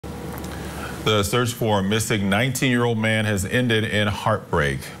The search for a missing 19-year-old man has ended in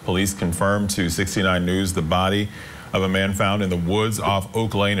heartbreak. Police confirmed to 69 News the body of a man found in the woods off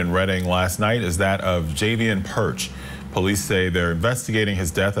Oak Lane in Reading last night is that of Javian Perch. Police say they're investigating his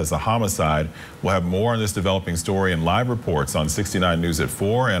death as a homicide. We'll have more on this developing story and live reports on 69 News at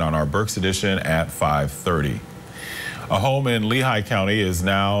 4 and on our Berks edition at 5:30. A home in Lehigh County is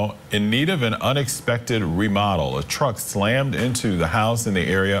now in need of an unexpected remodel. A truck slammed into the house in the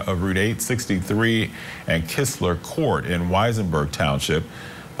area of Route 863 and Kistler Court in Weisenberg Township.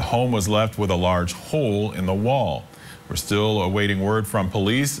 The home was left with a large hole in the wall. We're still awaiting word from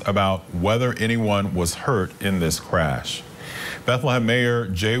police about whether anyone was hurt in this crash. Bethlehem Mayor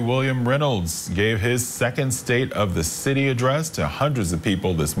J. William Reynolds gave his second State of the City address to hundreds of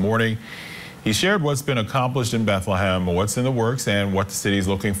people this morning. He shared what's been accomplished in Bethlehem, what's in the works, and what the city's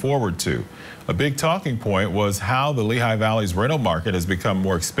looking forward to. A big talking point was how the Lehigh Valley's rental market has become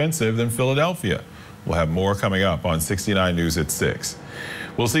more expensive than Philadelphia. We'll have more coming up on 69 News at 6.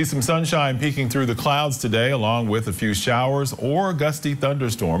 We'll see some sunshine peeking through the clouds today, along with a few showers or a gusty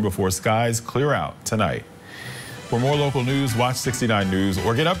thunderstorm before skies clear out tonight. For more local news, watch 69 News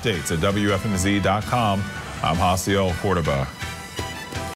or get updates at WFMZ.com. I'm Hasiel Cordoba.